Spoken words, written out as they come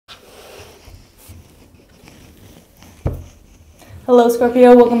Hello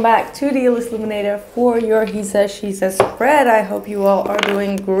Scorpio, welcome back to the illuminator for your he says she says spread. I hope you all are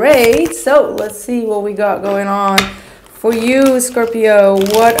doing great. So let's see what we got going on for you, Scorpio.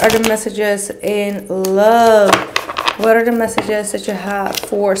 What are the messages in love? What are the messages that you have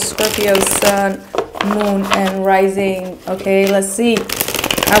for Scorpio, sun, moon, and rising? Okay, let's see.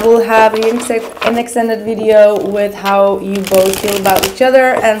 I will have an extended video with how you both feel about each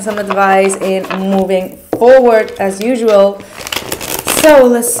other and some advice in moving forward as usual. So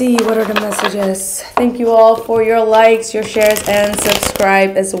let's see, what are the messages? Thank you all for your likes, your shares, and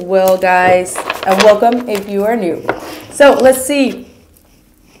subscribe as well, guys. And welcome if you are new. So let's see.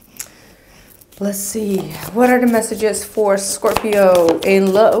 Let's see. What are the messages for Scorpio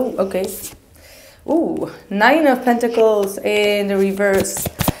in love? Okay. Ooh, 9 of Pentacles in the reverse.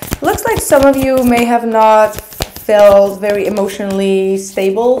 Looks like some of you may have not felt very emotionally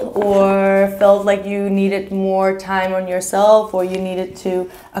stable or felt like you needed more time on yourself, or you needed to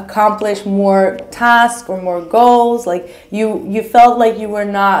accomplish more tasks or more goals. Like you felt like you were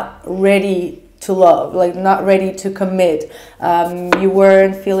not ready to love, like not ready to commit. You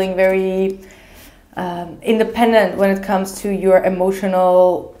weren't feeling very independent when it comes to your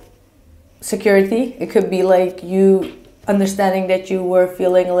emotional security. It could be like you understanding that you were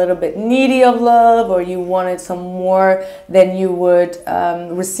feeling a little bit needy of love, or you wanted some more than you would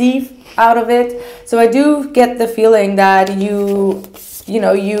receive out of it. So I do get the feeling that you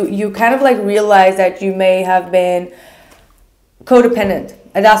kind of like realize that you may have been codependent.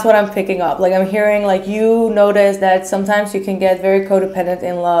 And that's what I'm picking up. Like I'm hearing like you notice that sometimes you can get very codependent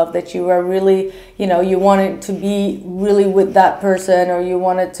in love, that you are really, you wanted to be really with that person, or you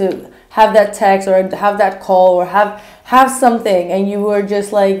wanted to have that text or have that call or have something, and you were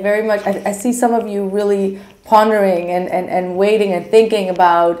just like very much, I see some of you really pondering and waiting and thinking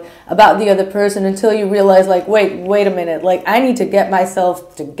about the other person until you realize like, wait a minute, like I need to get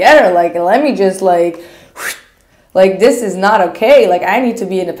myself together, like let me just like this is not okay. Like I need to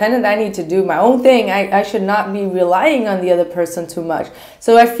be independent. I need to do my own thing. I should not be relying on the other person too much.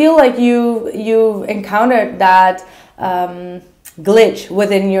 So I feel like you've encountered that glitch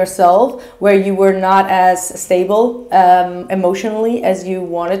within yourself where you were not as stable emotionally as you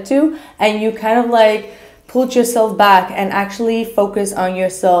wanted to, and you kind of like pulled yourself back and actually focus on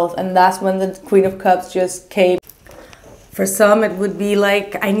yourself. And that's when the Queen of Cups just came. For some, it would be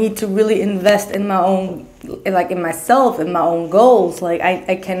like, I need to really invest in my own, like in myself, in my own goals. Like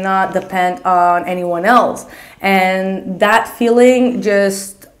I cannot depend on anyone else. And that feeling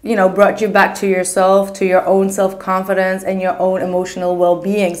just, brought you back to yourself, to your own self-confidence and your own emotional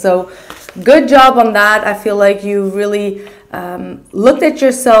well-being. So good job on that. I feel like you really looked at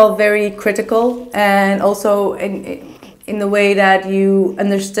yourself very critical, and also in the way that you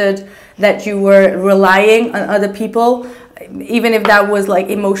understood that you were relying on other people, even if that was like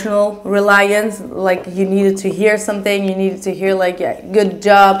emotional reliance, like you needed to hear something, you needed to hear like, yeah, good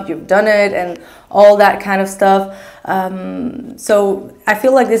job, you've done it, and all that kind of stuff. So I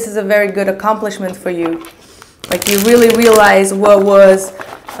feel like this is a very good accomplishment for you. Like you really realize what was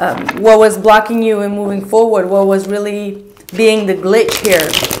blocking you in moving forward, what was really being the glitch here.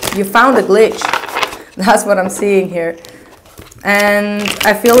 You found a glitch. That's what I'm seeing here. And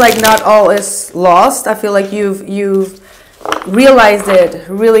I feel like not all is lost. I feel like you've realized it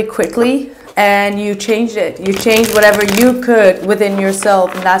really quickly, and you changed it. You changed whatever you could within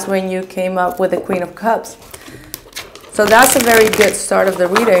yourself, and that's when you came up with the Queen of Cups. So that's a very good start of the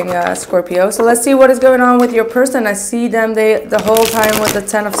reading, Scorpio. So let's see what is going on with your person. I see them the whole time with the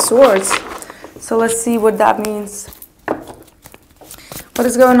 10 of Swords. So let's see what that means. What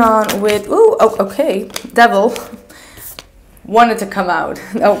is going on with, okay, Devil. Wanted to come out.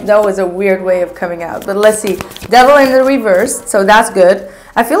 Oh, that was a weird way of coming out. But let's see. Devil in the reverse. So that's good.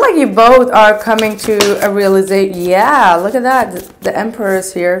 I feel like you both are coming to a realization. Yeah, look at that. The Emperor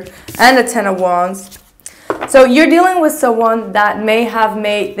is here. And the 10 of Wands. So you're dealing with someone that may have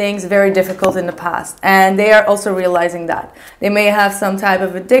made things very difficult in the past, and they are also realizing that. They may have some type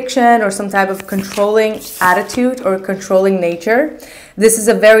of addiction or some type of controlling attitude or controlling nature. This is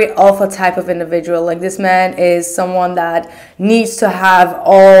a very alpha type of individual. Like this man is someone that needs to have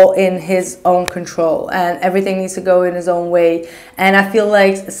all in his own control, and everything needs to go in his own way. And I feel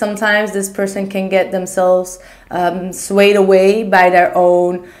like sometimes this person can get themselves swayed away by their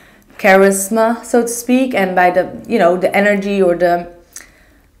own charisma, so to speak, and by the the energy, or the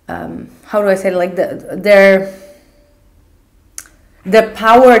how do I say it, like the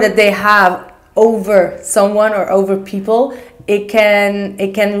power that they have over someone or over people. It can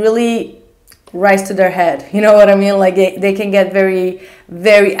really rise to their head. You know what I mean? Like they can get very,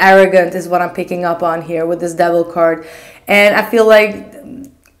 very arrogant is what I'm picking up on here with this devil card. And I feel like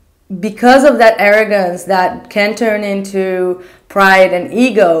because of that arrogance that can turn into pride and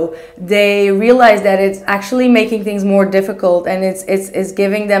ego, they realize that it's actually making things more difficult, and it's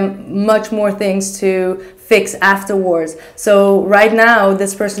giving them much more things to fix afterwards. So right now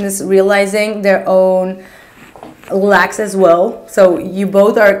this person is realizing their own lacks as well. So you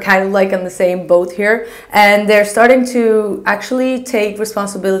both are kind of like on the same boat here, and they're starting to actually take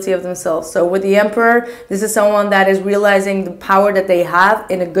responsibility of themselves. So with the Emperor, this is someone that is realizing the power that they have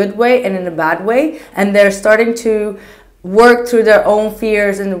in a good way and in a bad way, and they're starting to work through their own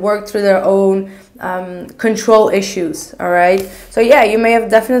fears and work through their own control issues. All right, so yeah, you may have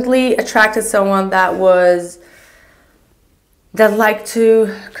definitely attracted someone that liked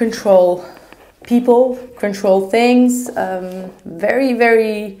to control people, control things, very,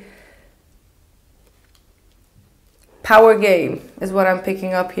 very power game is what I'm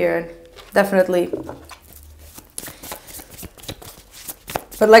picking up here, definitely.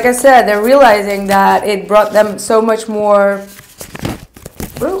 But like I said, they're realizing that it brought them so much more.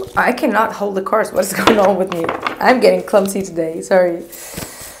 Well, I cannot hold the cards. What's going on with me? I'm getting clumsy today, sorry.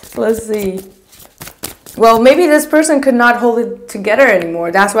 Let's see. Well, maybe this person could not hold it together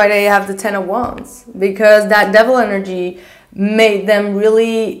anymore. That's why they have the Ten of Wands. Because that devil energy made them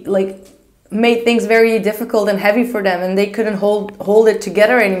really, like, made things very difficult and heavy for them. And they couldn't hold it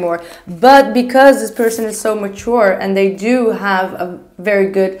together anymore. But because this person is so mature and they do have a very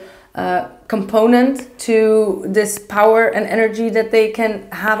good component to this power and energy that they can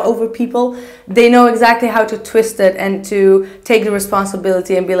have over people, they know exactly how to twist it and to take the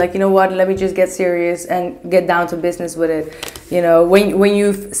responsibility and be like, you know what, let me just get serious and get down to business with it. You know, when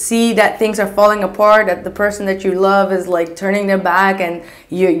you see that things are falling apart, that the person that you love is like turning their back, and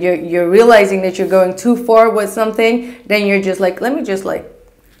you're realizing that you're going too far with something, then you're just like, let me just like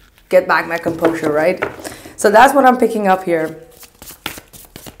get back my composure, right? So that's what I'm picking up here.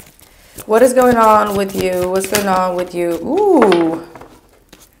 What is going on with you? What's going on with you? Ooh.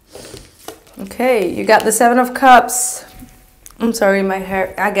 Okay, you got the Seven of Cups. I'm sorry, my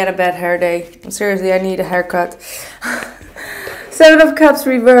hair. I get a bad hair day. Seriously, I need a haircut. Seven of Cups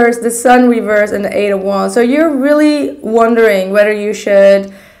reverse, the Sun reverse, and the Eight of Wands. So you're really wondering whether you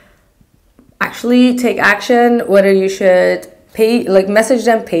should actually take action, whether you should message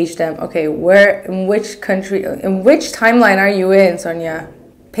them, page them. Okay, where, in which country, in which timeline are you in, Sonia?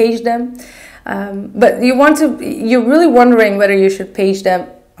 Page them. But you're really wondering whether you should page them.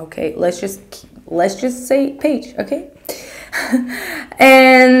 Okay, let's just say page, okay?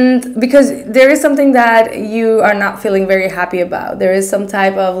 And because there is something that you are not feeling very happy about. There is some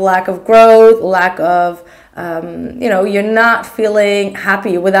type of lack of growth, lack of you're not feeling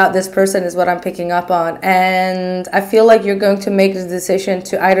happy without this person is what I'm picking up on. And I feel like you're going to make the decision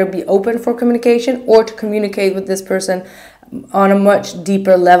to either be open for communication or to communicate with this person on a much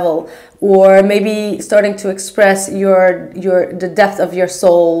deeper level, or maybe starting to express the depth of your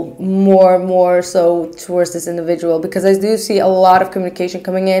soul more so towards this individual, because I do see a lot of communication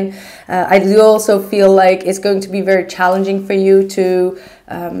coming in. I do also feel like it's going to be very challenging for you to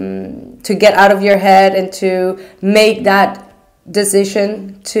get out of your head and to make that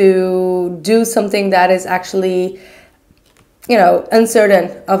decision to do something that is actually, you know,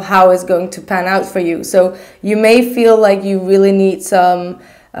 uncertain of how it's going to pan out for you. So you may feel like you really need some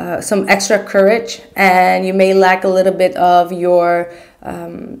extra courage, and you may lack a little bit of your,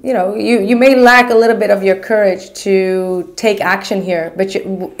 you may lack a little bit of your courage to take action here. But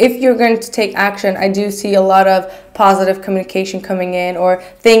if you're going to take action, I do see a lot of positive communication coming in, or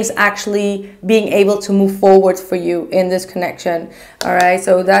things actually being able to move forward for you in this connection. All right,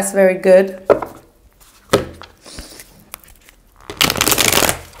 so that's very good.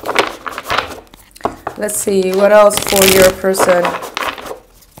 Let's see, what else for your person?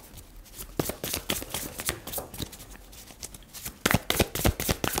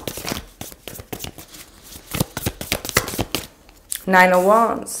 Nine of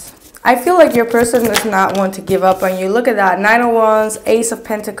Wands. I feel like your person does not want to give up on you. Look at that. Nine of Wands, Ace of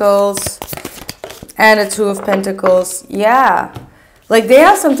Pentacles, and a Two of Pentacles. Yeah. Like they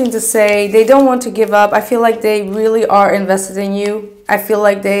have something to say. They don't want to give up. I feel like they really are invested in you. I feel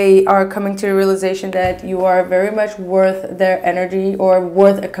like they are coming to the realization that you are very much worth their energy, or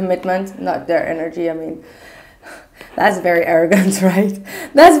worth a commitment. Not their energy. I mean, that's very arrogant, right?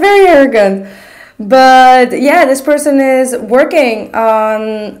 That's very arrogant. But yeah, this person is working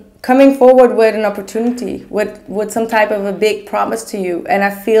on coming forward with an opportunity, with some type of a big promise to you. And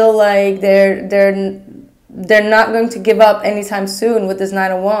I feel like they're they're not going to give up anytime soon with this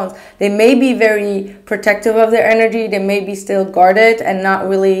Nine of Wands. They may be very protective of their energy. They may be still guarded and not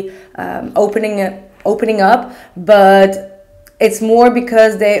really opening up. But it's more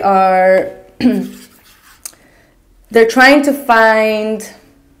because they are they're trying to find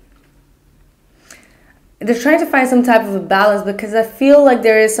some type of a balance, because I feel like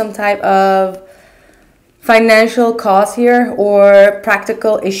there is some type of financial cost here or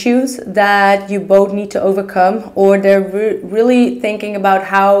practical issues that you both need to overcome, or they're really thinking about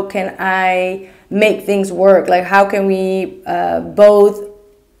how can I make things work, like how can we both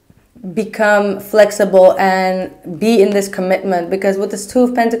become flexible and be in this commitment. Because with this Two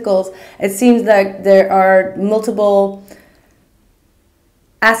of Pentacles, it seems like there are multiple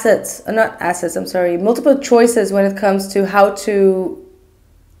multiple choices when it comes to how to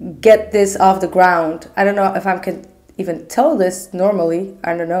get this off the ground. I don't know if I could even tell this normally.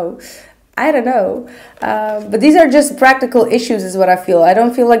 I don't know. But these are just practical issues is what I feel. I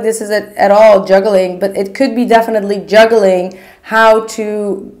don't feel like this is at all juggling, but it could be definitely juggling how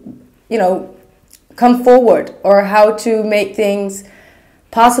to, you know, come forward or how to make things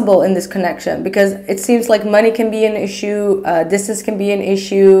possible in this connection. Because it seems like money can be an issue, distance can be an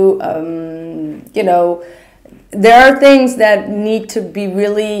issue, you know, there are things that need to be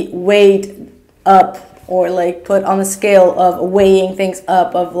really weighed up, or like put on the scale of weighing things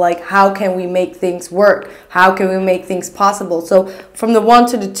up, of like how can we make things work, how can we make things possible. So from the 1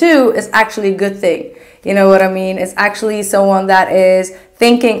 to the 2 is actually a good thing, you know what I mean? It's actually someone that is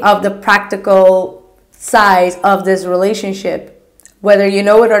thinking of the practical size of this relationship, whether you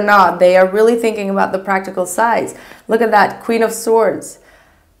know it or not. They are really thinking about the practical size. Look at that, Queen of Swords.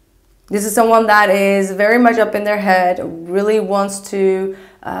 This is someone that is very much up in their head, really wants to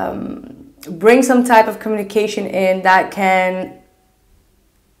bring some type of communication in that can...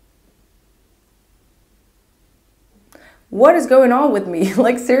 What is going on with me?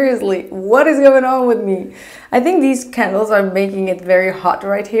 Like, seriously, what is going on with me? I think these candles are making it very hot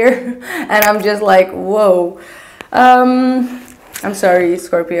right here. And I'm just like, whoa. I'm sorry,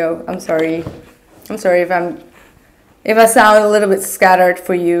 Scorpio. I'm sorry. I'm sorry if I sound a little bit scattered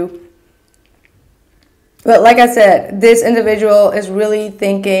for you. But like I said, this individual is really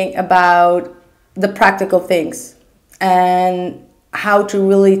thinking about the practical things and how to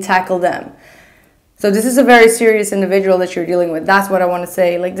really tackle them. So this is a very serious individual that you're dealing with. That's what I want to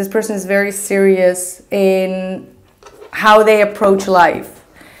say. Like, this person is very serious in how they approach life.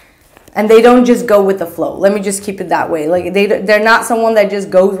 And they don't just go with the flow. Let me just keep it that way. Like, they're not someone that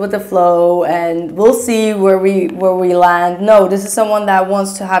just goes with the flow and we'll see where we land. No, this is someone that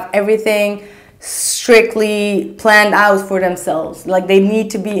wants to have everything strictly planned out for themselves. Like, they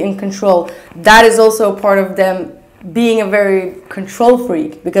need to be in control. That is also part of them being a very control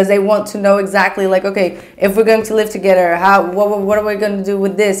freak, because they want to know exactly, like, okay, if we're going to live together, what are we going to do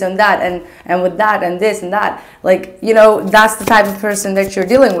with this and that and with that and this and that. Like, you know, that's the type of person that you're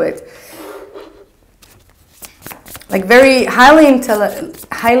dealing with. Like, very highly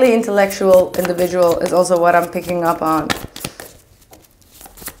intellectual individual is also what I'm picking up on.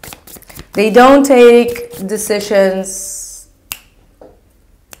 They don't take decisions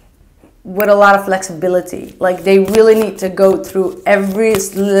with a lot of flexibility. Like, they really need to go through every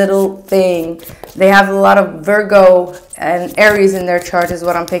little thing. They have a lot of Virgo and Aries in their chart is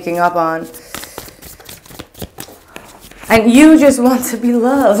what I'm picking up on. And you just want to be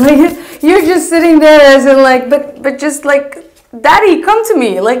loved. Like, you're just sitting there as in like, but just like, Daddy, come to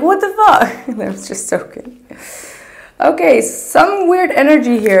me. Like, what the fuck? I was just joking. Okay, some weird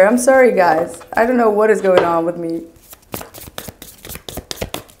energy here. I'm sorry, guys. I don't know what is going on with me.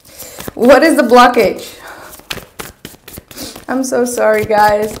 What is the blockage? I'm so sorry,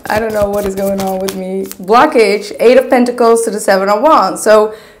 guys. I don't know what is going on with me. Blockage, 8 of Pentacles to the 7 of Wands.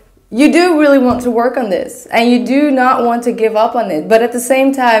 So you do really want to work on this, and you do not want to give up on it. But at the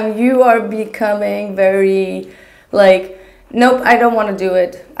same time, you are becoming very like, nope, I don't want to do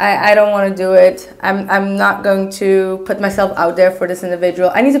it. I don't want to do it. I'm not going to put myself out there for this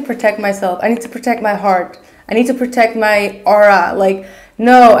individual. I need to protect myself. I need to protect my heart. I need to protect my aura. Like,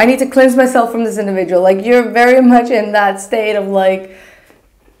 no, I need to cleanse myself from this individual. Like, you're very much in that state of like,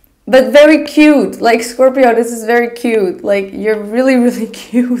 but very cute. Like, Scorpio, this is very cute. Like, you're really, really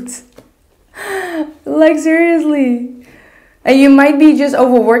cute. Like, seriously. And you might be just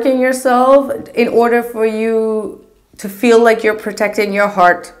overworking yourself in order for you to feel like you're protecting your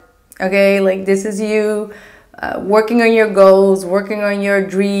heart. Okay, like, this is you working on your goals, working on your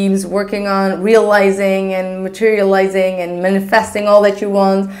dreams, working on realizing and materializing and manifesting all that you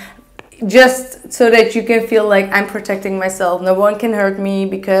want, just so that you can feel like, I'm protecting myself. No one can hurt me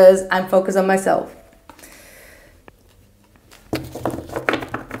because I'm focused on myself.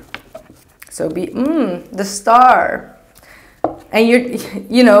 So be the star. And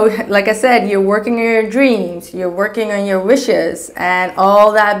you know, like I said, you're working on your dreams, you're working on your wishes and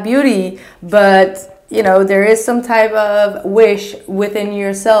all that beauty, but you know, there is some type of wish within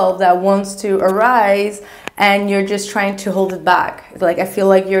yourself that wants to arise, and you're just trying to hold it back. Like, I feel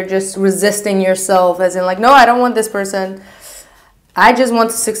like you're just resisting yourself, as in like, no, I don't want this person. I just want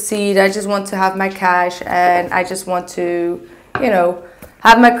to succeed. I just want to have my cash, and I just want to, you know,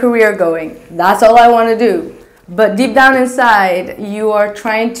 have my career going. That's all I want to do. But deep down inside, you are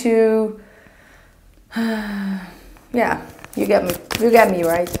trying to, yeah, you get me. You get me,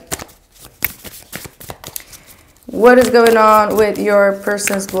 right? What is going on with your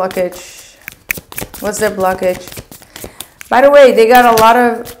person's blockage? What's their blockage? By the way, they got a lot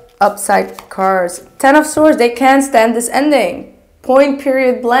of upside cards. 10 of Swords, they can't stand this ending. Point,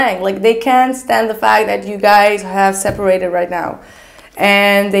 period, blank. Like, they can't stand the fact that you guys have separated right now.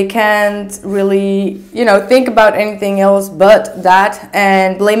 And they can't really, you know, think about anything else but that,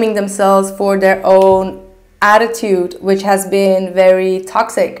 and blaming themselves for their own attitude, which has been very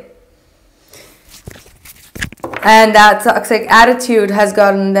toxic. And that toxic attitude has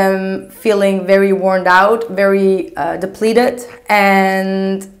gotten them feeling very worn out, very depleted.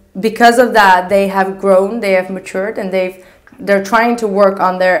 And because of that, they have grown, they have matured, and they're trying to work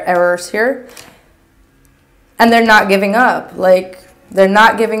on their errors here. And they're not giving up. Like, they're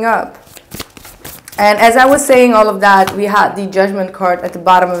not giving up. And as I was saying all of that, we had the Judgment card at the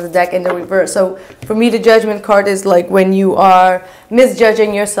bottom of the deck in the reverse. So for me, the Judgment card is like when you are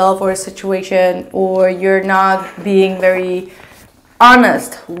misjudging yourself or a situation, or you're not being very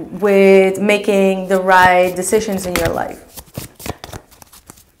honest with making the right decisions in your life.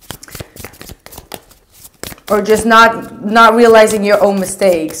 Or just not realizing your own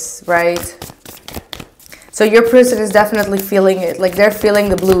mistakes, right? So your person is definitely feeling it. Like, they're feeling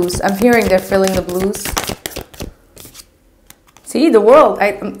the blues. I'm hearing they're feeling the blues. See, the World.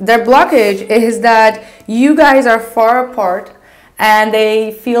 Their blockage is that you guys are far apart, and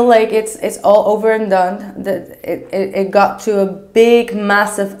they feel like it's all over and done. That it got to a big,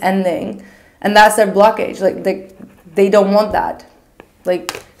 massive ending, and that's their blockage. Like, they don't want that.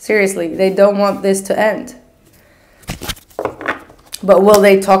 Like, seriously, they don't want this to end. But will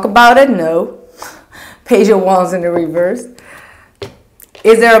they talk about it? No. Page of Wands in the reverse.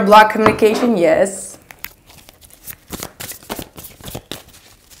 Is there a blocked communication? Yes.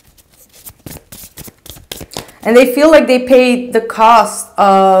 And they feel like they paid the cost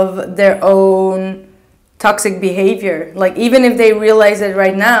of their own toxic behavior. Like, even if they realize it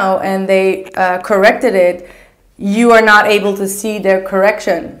right now and they corrected it, you are not able to see their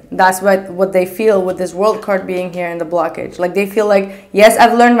correction. That's what they feel with this World card being here in the blockage. Like, they feel like, yes,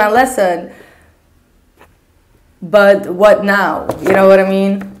 I've learned my lesson, but what now? You know what I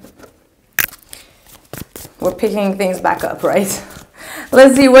mean? We're picking things back up, right?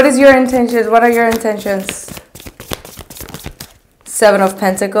 Let's see, what is your intentions? What are your intentions? Seven of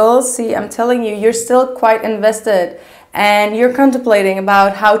Pentacles. See, I'm telling you, you're still quite invested. And you're contemplating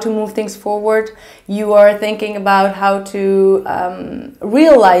about how to move things forward. You are thinking about how to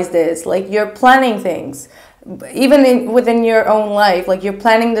realize this. Like, you're planning things. Even within your own life, like, you're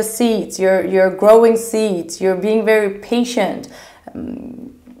planting the seeds, you're growing seeds, you're being very patient,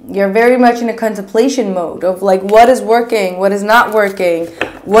 you're very much in a contemplation mode of like, what is working, what is not working,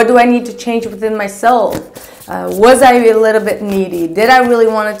 what do I need to change within myself, was I a little bit needy, did I really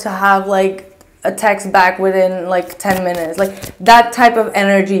want to have like a text back within like 10 minutes, like that type of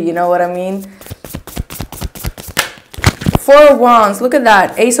energy, you know what I mean? Four of Wands, look at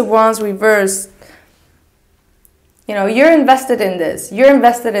that, Ace of Wands reversed. You know, you're invested in this,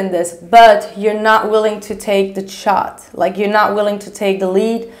 but you're not willing to take the shot. Like, you're not willing to take the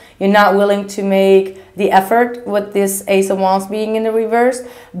lead. You're not willing to make the effort with this Ace of Wands being in the reverse,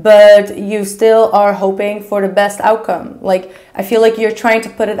 but you still are hoping for the best outcome. Like, I feel like you're trying to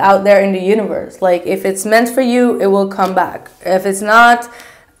put it out there in the universe. Like, if it's meant for you, it will come back. If it's not,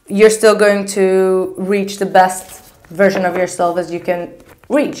 you're still going to reach the best version of yourself as you can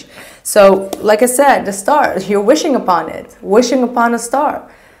reach. So, like I said, the star, you're wishing upon it, wishing upon a star.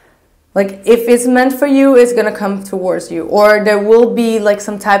 Like, if it's meant for you, it's going to come towards you. Or there will be like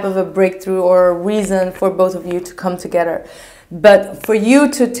some type of a breakthrough or a reason for both of you to come together. But for you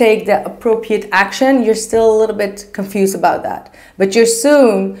to take the appropriate action, you're still a little bit confused about that. But you're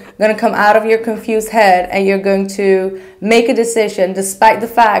soon going to come out of your confused head and you're going to make a decision despite the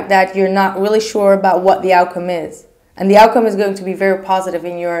fact that you're not really sure about what the outcome is. And the outcome is going to be very positive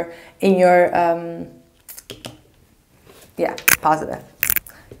in your yeah, positive.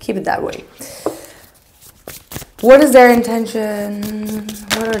 Keep it that way. What is their intention?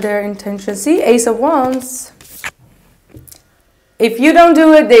 What are their intentions? See, Ace of Wands. If you don't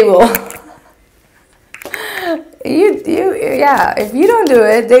do it, they will. Yeah, if you don't do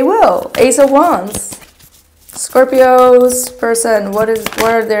it, they will. Ace of Wands. Scorpio's person, what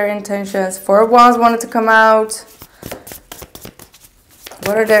are their intentions? Four of Wands wanted to come out.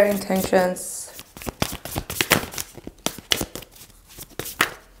 What are their intentions?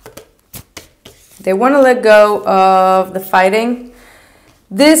 They want to let go of the fighting.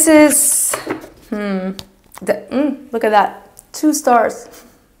 This is, look at that. 2 stars.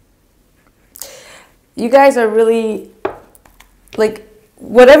 You guys are really, like,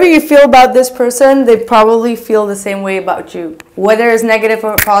 whatever you feel about this person, they probably feel the same way about you. Whether it's negative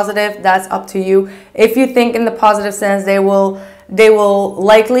or positive, that's up to you. If you think in the positive sense, they will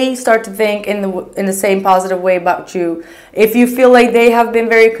likely start to think in the same positive way about you. If you feel like they have been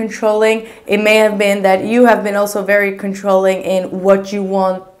very controlling, it may have been that you have been also very controlling in what you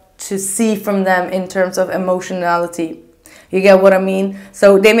want to see from them in terms of emotionality. You get what I mean?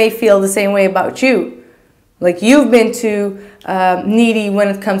 So they may feel the same way about you. Like you've been too needy when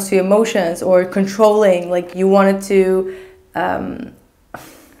it comes to emotions, or controlling, like you wanted to,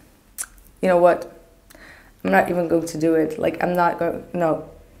 you know what? I'm not even going to do it. Like I'm not going, no.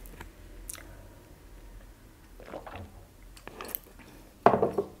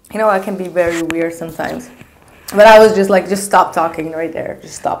 You know, I can be very weird sometimes. But I was just like, just stop talking right there.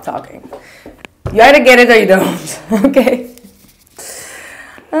 Just stop talking. You either get it or you don't, okay?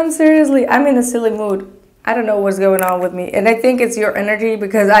 Seriously, I'm in a silly mood. I don't know what's going on with me. And I think it's your energy,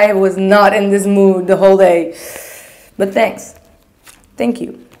 because I was not in this mood the whole day. But thanks. Thank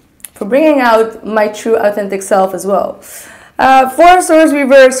you for bringing out my true authentic self as well. 4 of Swords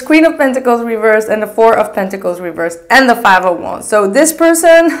reversed, Queen of Pentacles reversed, and the 4 of Pentacles reversed, and the 5 of Wands. So this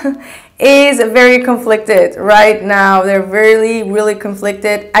person is very conflicted right now. They're really, really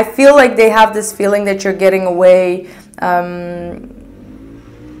conflicted. I feel like they have this feeling that you're getting away.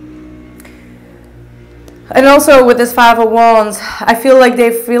 And also with this 5 of Wands, I feel like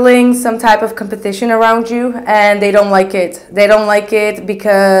they're feeling some type of competition around you, and they don't like it. They don't like it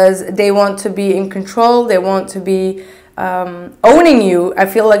because they want to be in control. They want to be owning you. I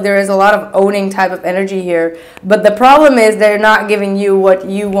feel like there is a lot of owning type of energy here. But the problem is they're not giving you what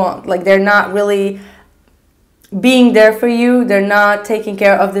you want. Like they're not really being there for you. They're not taking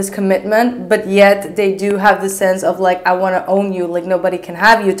care of this commitment, but yet they do have the sense of like, I want to own you, like nobody can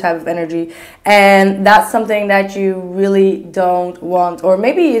have you type of energy. And that's something that you really don't want. Or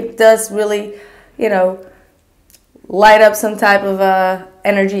maybe it does really, you know, light up some type of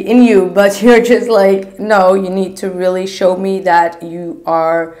energy in you, but you're just like, no, you need to really show me that you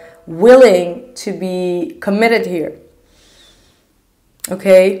are willing to be committed here.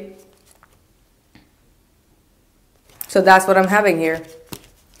 Okay? So that's what I'm having here.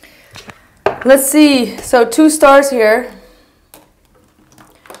 Let's see. So 2 stars here.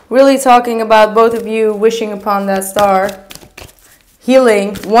 Really talking about both of you wishing upon that star.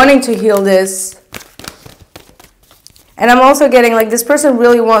 Healing, wanting to heal this. And I'm also getting like this person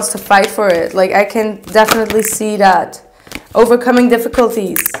really wants to fight for it. Like I can definitely see that. Overcoming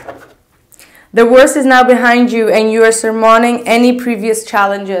difficulties. The worst is now behind you, and you are surmounting any previous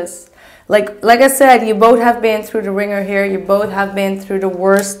challenges. Like I said, you both have been through the ringer here. You both have been through the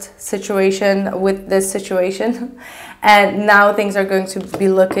worst situation with this situation. And now things are going to be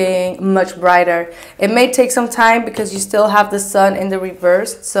looking much brighter. It may take some time because you still have the sun in the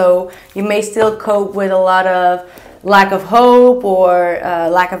reverse. So you may still cope with a lot of lack of hope, or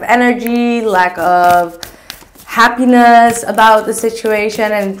lack of energy, lack of happiness about the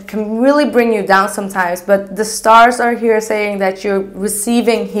situation, and can really bring you down sometimes. But the stars are here saying that you're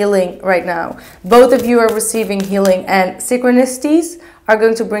receiving healing right now. Both of you are receiving healing, and synchronicities are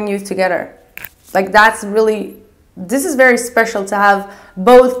going to bring you together. Like that's really, this is very special to have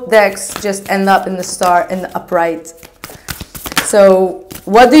both decks just end up in the star in the upright. So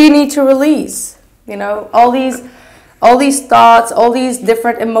what do you need to release? You know, all these thoughts, all these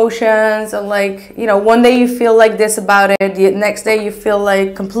different emotions, and like, you know, one day you feel like this about it, the next day you feel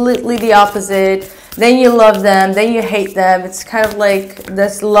like completely the opposite, then you love them, then you hate them. It's kind of like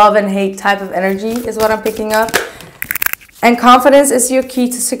this love and hate type of energy is what I'm picking up. And confidence is your key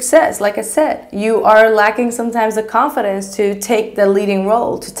to success. Like I said, you are lacking sometimes the confidence to take the leading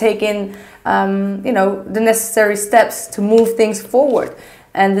role, to take in, you know, the necessary steps to move things forward.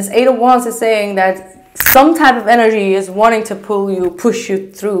 And this 8 of Wands is saying that some type of energy is wanting to push you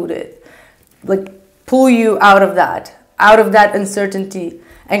through it, like pull you out of that uncertainty,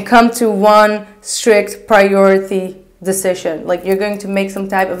 and come to one strict priority decision. Like you're going to make some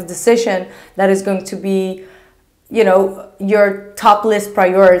type of decision that is going to be you know, your top list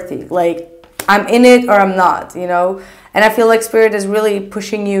priority. Like, I'm in it or I'm not, you know. And I feel like Spirit is really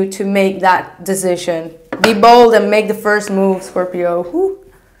pushing you to make that decision. Be bold and make the first move, Scorpio. Whew.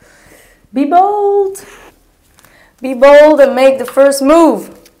 Be bold. Be bold and make the first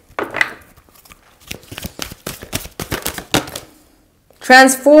move.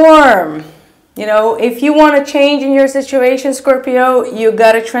 Transform. You know, if you want to change in your situation, Scorpio, you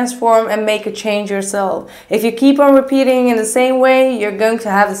got to transform and make a change yourself. If you keep on repeating in the same way, you're going to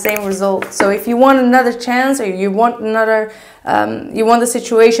have the same result. So if you want another chance, or you want another, you want the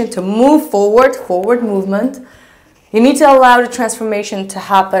situation to move forward, forward movement, you need to allow the transformation to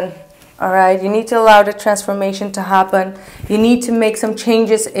happen. All right, you need to allow the transformation to happen. You need to make some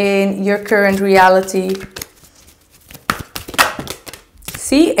changes in your current reality.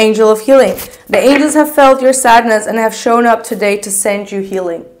 See, Angel of Healing. The angels have felt your sadness and have shown up today to send you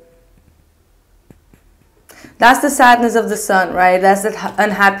healing. That's the sadness of the sun, right? That's that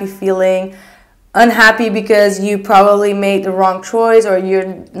unhappy feeling. Unhappy because you probably made the wrong choice, or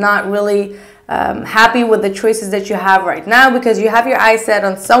you're not really happy with the choices that you have right now, because you have your eyes set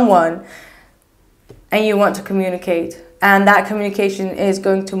on someone and you want to communicate. And that communication is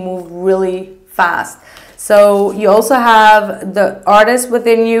going to move really fast. So you also have the artist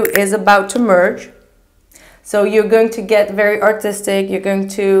within you is about to merge. So you're going to get very artistic. You're going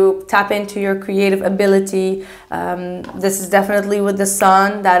to tap into your creative ability. This is definitely with the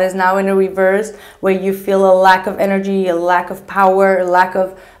sun that is now in a reverse, where you feel a lack of energy, a lack of power, a lack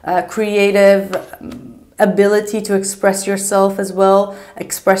of creative ability to express yourself as well,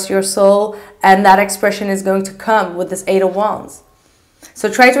 express your soul. And that expression is going to come with this 8 of Wands.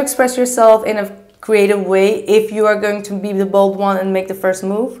 So try to express yourself in a creative way if you are going to be the bold one and make the first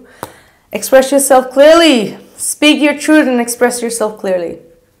move. Express yourself clearly. Speak your truth and express yourself clearly.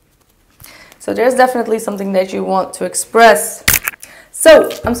 So there's definitely something that you want to express.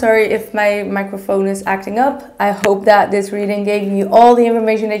 So I'm sorry if my microphone is acting up. I hope that this reading gave you all the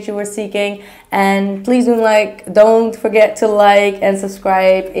information that you were seeking. And please don't forget to like and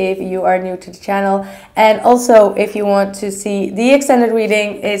subscribe if you are new to the channel. And also, if you want to see the extended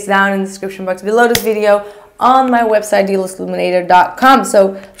reading, it's down in the description box below this video on my website, illest illuminator.com.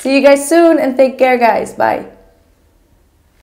 So see you guys soon and take care, guys. Bye.